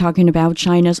 and we are talking about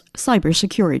China's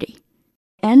cybersecurity.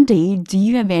 Andy, do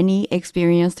you have any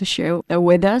experience to share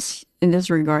with us in this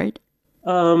regard?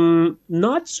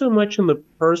 Not so much in the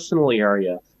personal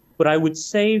area, but I would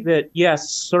say that, yes,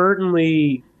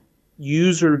 certainly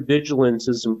user vigilance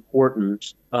is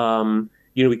important.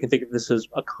 We can think of this as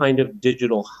a kind of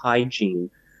digital hygiene,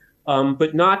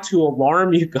 but not to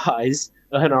alarm you guys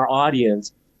and our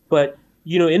audience. But,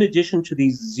 in addition to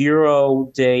these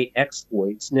zero-day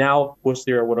exploits, now, of course,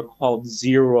 there are what are called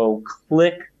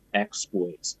zero-click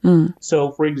exploits.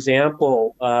 So, for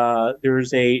example,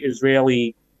 there's a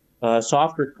Israeli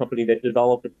software company that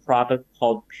developed a product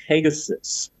called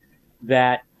Pegasus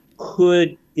that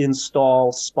could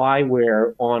install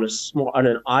spyware on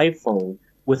an iPhone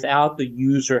without the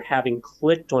user having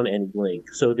clicked on any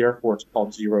link. So therefore, it's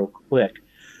called zero click.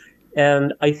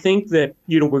 And I think that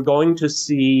we're going to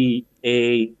see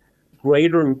a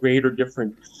greater and greater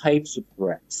different types of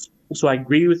threats. So I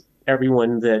agree with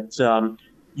everyone that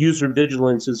user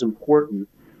vigilance is important,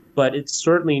 but it's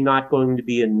certainly not going to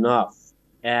be enough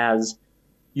as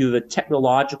the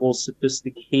technological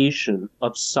sophistication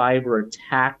of cyber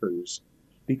attackers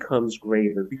becomes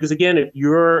greater. Because again, if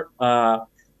you're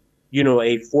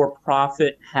a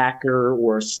for-profit hacker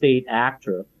or a state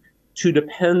actor, to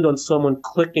depend on someone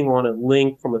clicking on a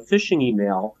link from a phishing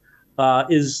email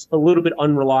is a little bit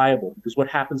unreliable, because what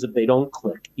happens if they don't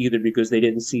click, either because they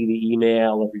didn't see the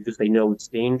email or because they know it's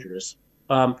dangerous?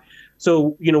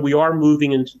 So, we are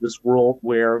moving into this world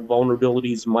where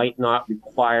vulnerabilities might not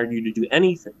require you to do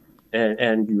anything,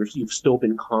 and you've still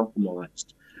been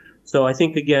compromised. So I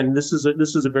think, again, this is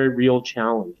a very real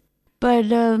challenge. But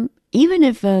even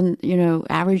if,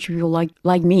 average people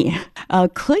like me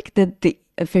click the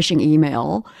phishing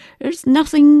email, there's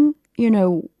nothing,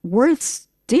 worth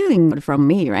stealing from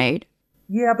me, right?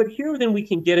 Yeah, but here then we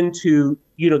can get into,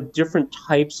 different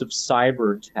types of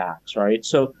cyber attacks, right?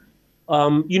 So,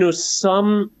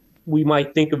 some we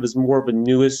might think of as more of a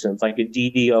nuisance, like a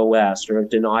DDoS or a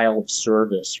denial of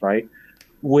service, right?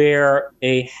 Where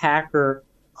a hacker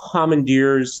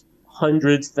commandeers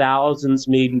hundreds, thousands,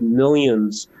 maybe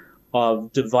millions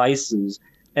of devices,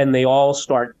 and they all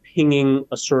start pinging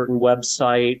a certain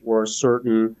website or a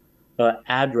certain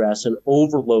address and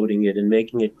overloading it and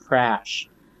making it crash.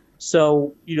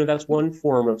 So, that's one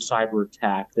form of cyber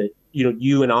attack that,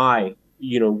 you and I,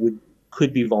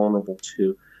 could be vulnerable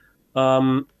to.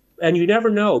 And you never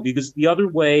know, because the other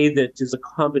way that is a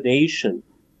combination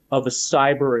of a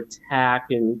cyber attack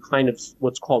and kind of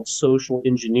what's called social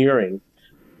engineering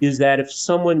is that if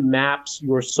someone maps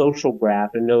your social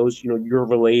graph and knows, you're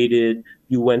related,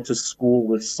 you went to school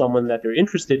with someone that they're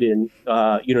interested in,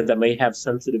 that may have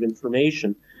sensitive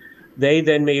information, they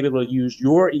then may be able to use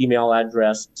your email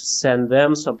address to send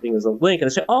them something as a link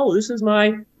and say, oh, this is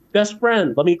my best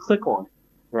friend, let me click on it,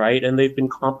 right? And they've been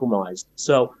compromised.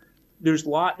 So there's a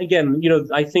lot, again,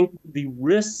 I think the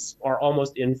risks are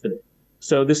almost infinite.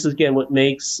 So this is, again, what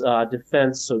makes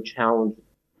defense so challenging.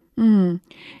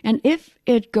 And if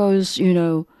it goes,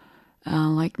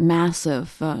 like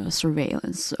massive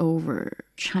surveillance over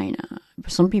China,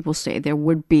 some people say there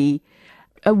would be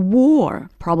a war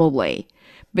probably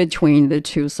between the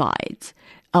two sides.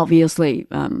 Obviously,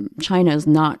 China is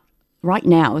not, right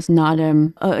now, is not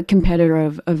a competitor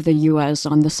of the U.S.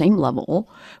 on the same level.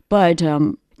 But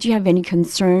do you have any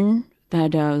concern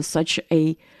that such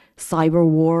a cyber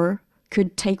war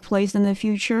could take place in the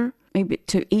future? Maybe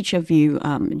to each of you,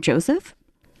 Joseph?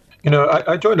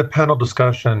 I joined a panel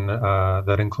discussion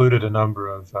that included a number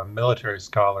of military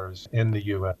scholars in the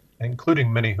U.S.,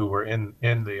 including many who were in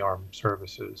the armed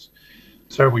services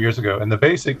several years ago. And the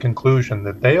basic conclusion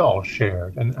that they all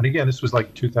shared, and again, this was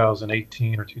like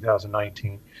 2018 or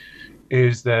 2019,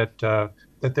 is that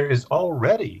there is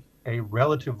already a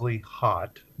relatively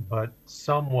hot but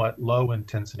somewhat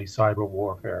low-intensity cyber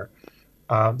warfare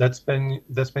that's been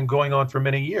going on for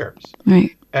many years.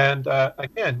 Right. And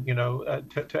again,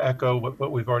 to echo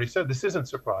what we've already said, this isn't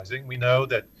surprising. We know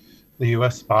that the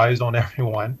U.S. spies on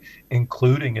everyone,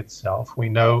 including itself. We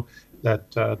know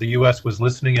that the U.S. was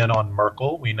listening in on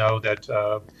Merkel. We know that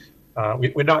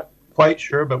we're not quite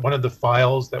sure, but one of the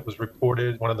files that was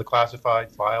reported, one of the classified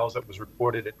files that was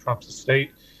reported at Trump's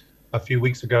estate a few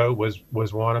weeks ago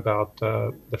was one about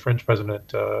the French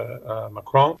President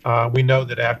Macron. We know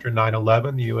that after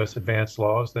 9/11, the U.S. advanced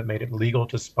laws that made it legal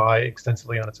to spy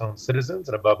extensively on its own citizens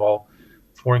and above all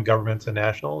foreign governments and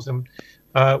nationals. And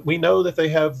we know that they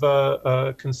have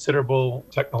considerable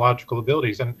technological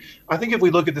abilities. And I think if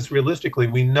we look at this realistically,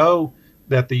 we know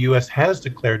that the U.S. has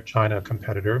declared China a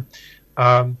competitor.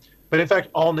 But in fact,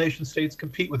 all nation states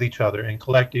compete with each other and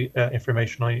collect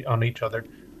information on each other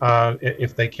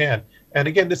if they can. And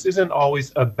again, this isn't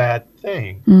always a bad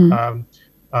thing.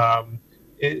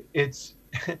 It's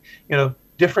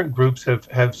different groups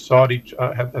have sought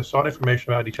have sought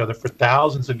information about each other for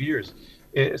thousands of years.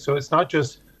 So it's not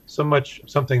just so much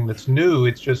something that's new;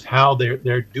 it's just how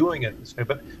they're doing it this way.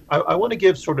 But I want to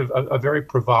give sort of a very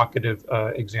provocative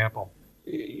example.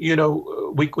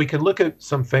 We can look at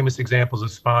some famous examples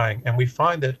of spying, and we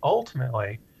find that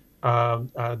ultimately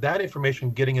that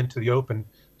information getting into the open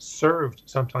served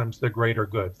sometimes the greater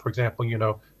good. For example,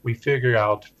 we figure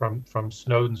out from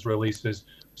Snowden's releases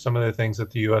some of the things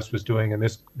that the U.S. was doing, and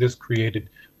this created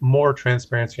more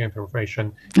transparency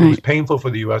information. It was painful for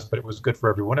the U.S., but it was good for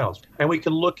everyone else. And we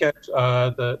can look at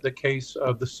the case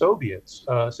of the Soviets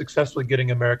successfully getting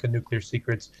American nuclear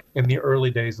secrets in the early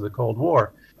days of the Cold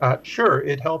War. Sure,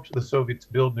 it helped the Soviets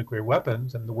build nuclear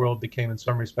weapons, and the world became, in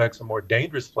some respects, a more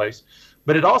dangerous place.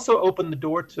 But it also opened the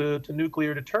door to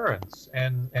nuclear deterrence,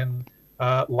 and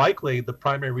likely the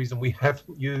primary reason we have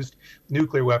used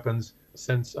nuclear weapons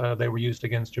since they were used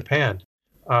against Japan.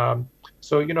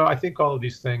 So, I think all of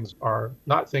these things are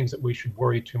not things that we should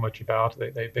worry too much about.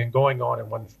 They've been going on in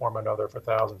one form or another for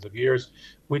thousands of years.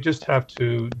 We just have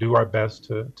to do our best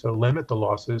to limit the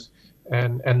losses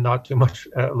and not too much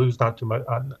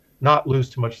not lose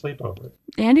too much sleep over it.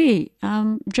 Andy,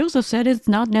 Joseph said it's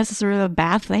not necessarily a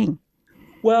bad thing.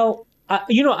 Well,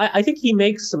 I think he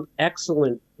makes some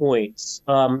excellent points.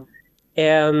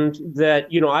 And that,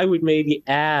 I would maybe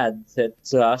add that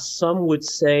some would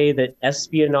say that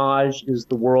espionage is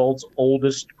the world's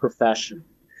oldest profession.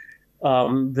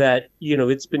 That,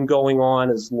 it's been going on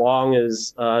as long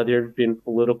as there have been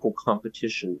political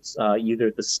competitions, either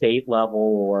at the state level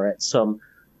or at some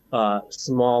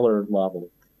smaller level.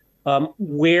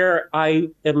 Where I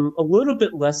am a little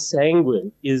bit less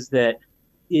sanguine is that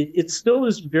it still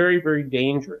is very, very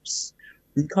dangerous,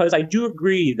 because I do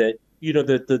agree that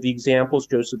the examples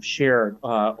Joseph shared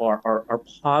are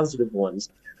positive ones.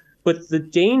 But the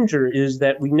danger is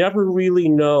that we never really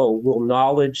know, will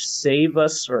knowledge save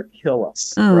us or kill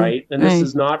us, right? And this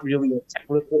is not really a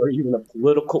technical or even a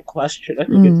political question. I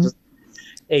think it's just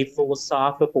a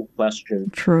philosophical question.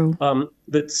 True.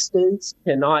 That states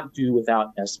cannot do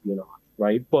without espionage,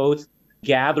 right? Both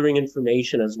gathering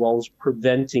information as well as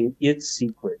preventing its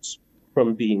secrets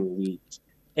from being leaked.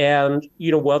 And,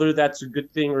 whether that's a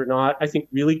good thing or not, I think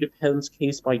really depends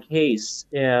case by case.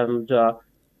 And,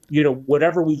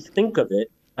 whatever we think of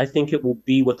it, I think it will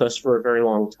be with us for a very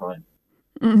long time.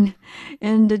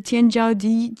 And Tianjiao,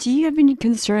 do you have any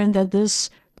concern that this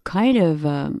kind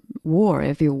of war,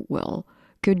 if you will,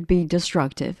 could be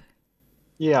destructive?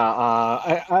 Yeah,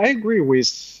 I agree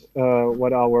with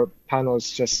what our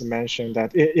panelists just mentioned,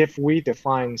 that if we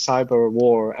define cyber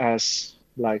war as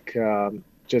like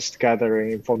just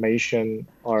gathering information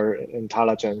or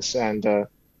intelligence and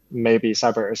maybe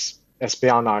cyber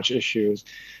espionage issues,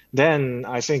 then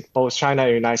I think both China and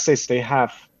the United States,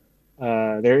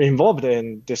 they're involved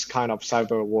in this kind of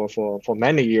cyber war for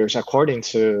many years, according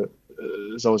to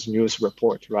those news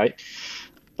reports, right?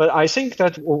 But I think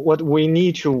that what we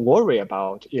need to worry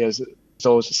about is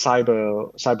those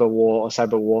cyber war or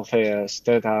cyber warfare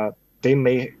that they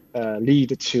may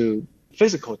lead to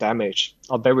physical damage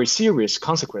or very serious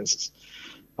consequences.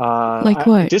 Like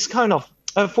what? This kind of,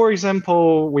 for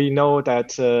example, we know that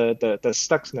the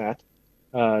Stuxnet,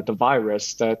 the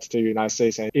virus that the United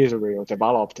States and Israel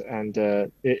developed, and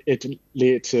it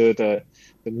led to the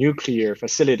nuclear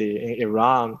facility in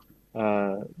Iran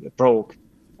broke.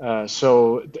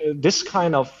 So this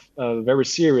kind of very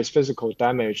serious physical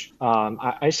damage,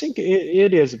 I think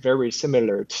it is very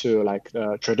similar to like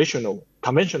traditional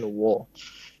conventional war.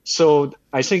 So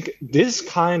I think this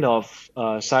kind of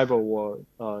cyber war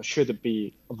should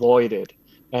be avoided.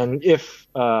 And if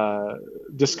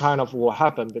this kind of war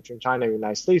happen between China and the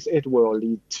United States, it will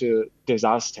lead to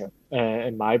disaster,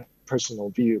 in my personal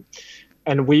view.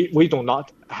 And we do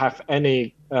not have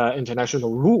any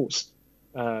international rules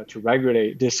to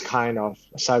regulate this kind of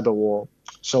cyber war.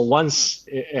 So once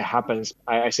it happens,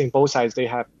 I think both sides, they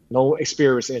have no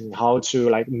experience in how to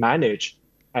like manage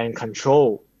and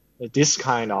control this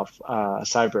kind of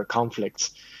cyber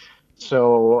conflicts.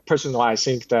 So personally, I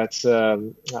think that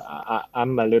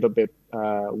I'm a little bit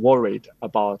worried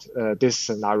about this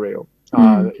scenario.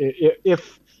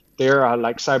 If there are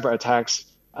like cyber attacks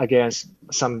against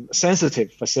some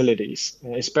sensitive facilities,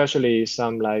 especially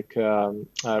some like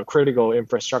critical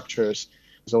infrastructures,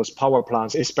 those power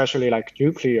plants, especially like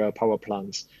nuclear power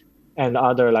plants, and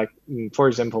other like, for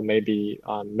example, maybe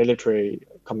military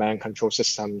command control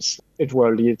systems, it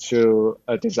will lead to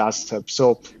a disaster.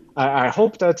 So I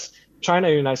hope that China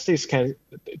and the United States can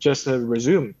just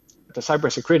resume the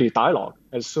cybersecurity dialogue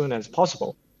as soon as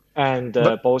possible. And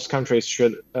both countries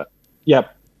should,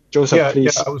 Joseph,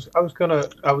 please. Yeah.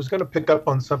 I was gonna pick up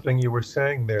on something you were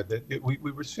saying there. That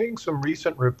we were seeing some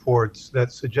recent reports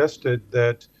that suggested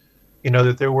that,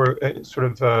 that there were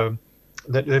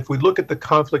that if we look at the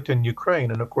conflict in Ukraine,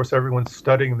 and of course everyone's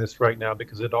studying this right now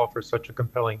because it offers such a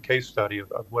compelling case study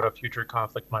of what a future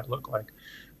conflict might look like.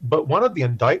 But one of the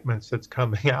indictments that's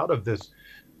coming out of this,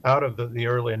 out of the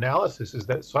early analysis, is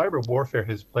that cyber warfare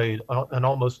has played an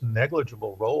almost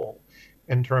negligible role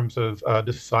in terms of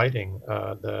deciding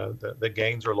the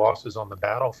gains or losses on the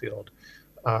battlefield.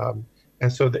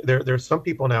 And so there's some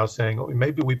people now saying, oh,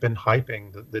 maybe we've been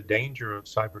hyping the danger of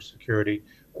cybersecurity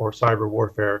or cyber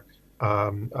warfare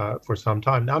for some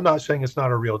time. Now, I'm not saying it's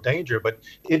not a real danger, but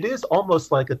it is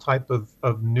almost like a type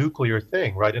of nuclear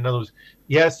thing, right? In other words,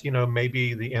 yes,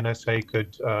 maybe the NSA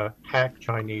could hack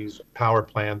Chinese power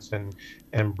plants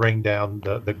and bring down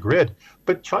the grid,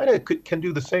 but China can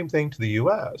do the same thing to the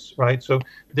U.S., right? So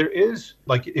there is,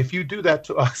 like, if you do that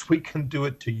to us, we can do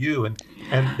it to you,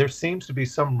 and there seems to be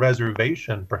some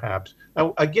reservation, perhaps.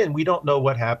 Now, again, we don't know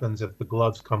what happens if the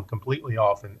gloves come completely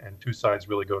off and two sides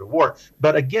really go to war.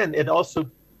 But again, it also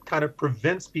kind of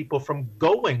prevents people from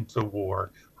going to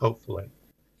war, hopefully.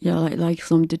 Yeah, like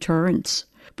some deterrence.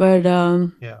 But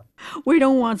we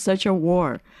don't want such a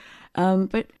war.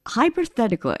 But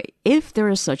hypothetically, if there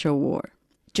is such a war,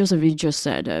 Joseph, you just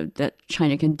said that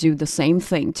China can do the same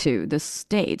thing to the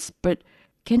States, but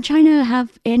can China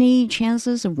have any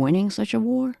chances of winning such a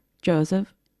war,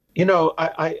 Joseph?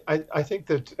 I think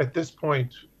that at this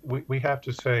point, we have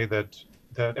to say that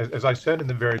as I said in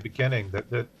the very beginning,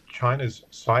 that China's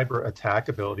cyber attack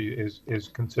ability is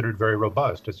considered very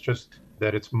robust. It's just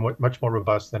that it's much more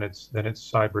robust than its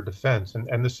cyber defense,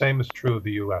 and the same is true of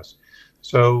the U.S.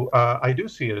 So I do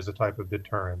see it as a type of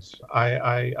deterrence.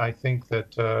 I think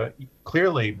that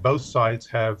clearly both sides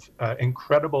have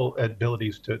incredible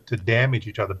abilities to damage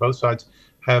each other. Both sides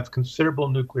have considerable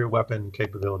nuclear weapon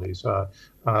capabilities,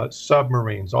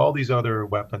 submarines, all these other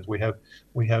weapons. We have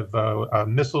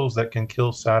missiles that can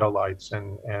kill satellites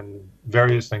and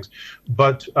various things.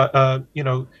 But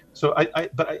so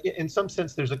but in some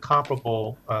sense, there's a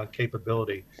comparable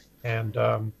capability. And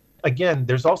again,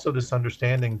 there's also this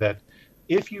understanding that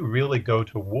if you really go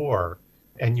to war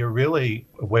and you're really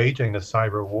waging a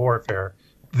cyber warfare,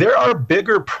 there are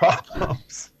bigger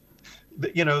problems.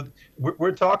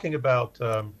 We're talking about,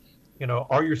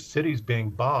 are your cities being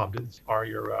bombed? Are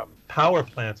your power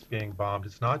plants being bombed?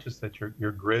 It's not just that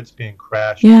your grid's being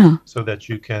crashed so that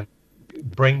you can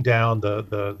bring down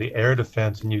the air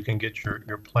defense and you can get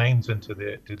your planes into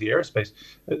the airspace.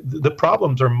 The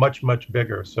problems are much, much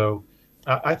bigger. So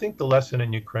I think the lesson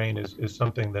in Ukraine is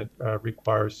something that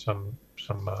requires some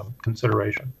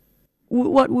consideration.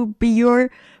 What would be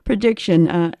your prediction,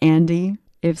 Andy,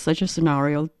 if such a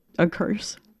scenario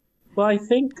occurs? Well, I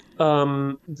think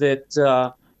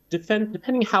that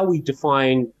depending how we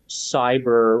define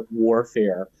cyber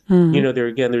warfare,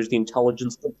 there's the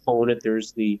intelligence component,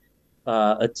 there's the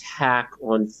attack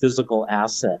on physical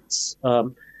assets.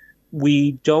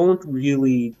 We don't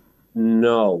really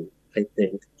know, I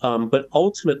think. But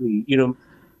ultimately,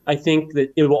 I think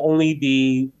that it will only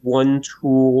be one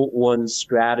tool, one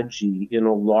strategy in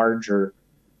a larger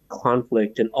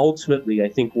conflict. And ultimately, I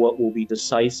think what will be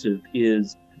decisive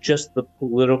is just the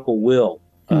political will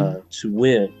to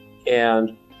win.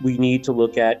 And we need to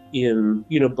look at in,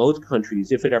 both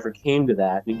countries, if it ever came to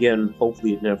that, and again,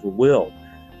 hopefully it never will,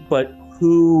 but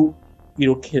who,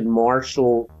 can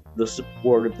marshal the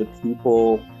support of the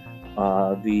people,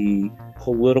 the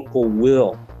political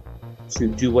will to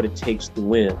do what it takes to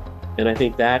win. And I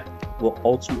think that will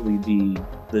ultimately be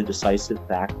the decisive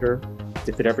factor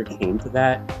if it ever came to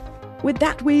that. With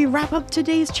that, we wrap up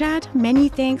today's chat. Many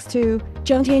thanks to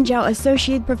Zhang Tianjiao,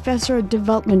 Associate Professor at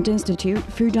Development Institute,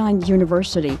 Fudan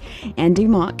University, Andy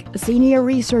Mock, Senior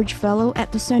Research Fellow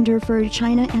at the Center for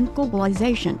China and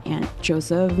Globalization, and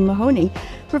Joseph Mahoney,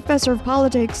 Professor of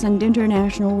Politics and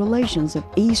International Relations at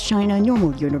East China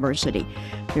Normal University.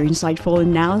 Your insightful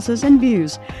analysis and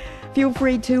views. Feel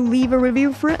free to leave a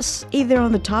review for us, either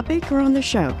on the topic or on the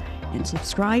show. And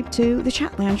subscribe to the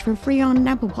Chat Lounge for free on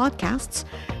Apple Podcasts,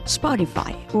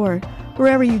 Spotify, or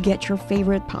wherever you get your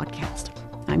favorite podcast.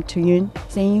 I'm Tu Yun,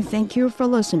 saying thank you for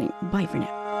listening. Bye for now.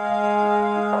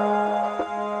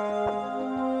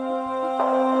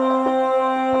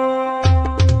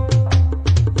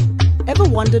 Ever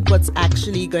wondered what's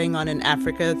actually going on in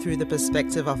Africa through the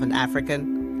perspective of an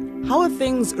African? How are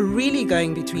things really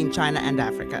going between China and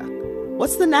Africa?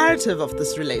 What's the narrative of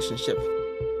this relationship?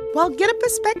 Well, get a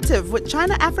perspective with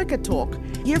China-Africa Talk.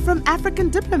 Hear from African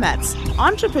diplomats,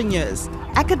 entrepreneurs,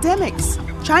 academics,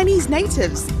 Chinese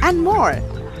natives, and more.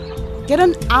 Get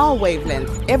on our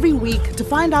wavelength every week to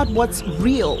find out what's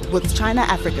real with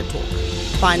China-Africa Talk.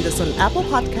 Find us on Apple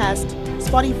Podcast,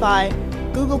 Spotify,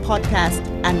 Google Podcast,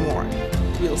 and more.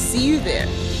 We'll see you there.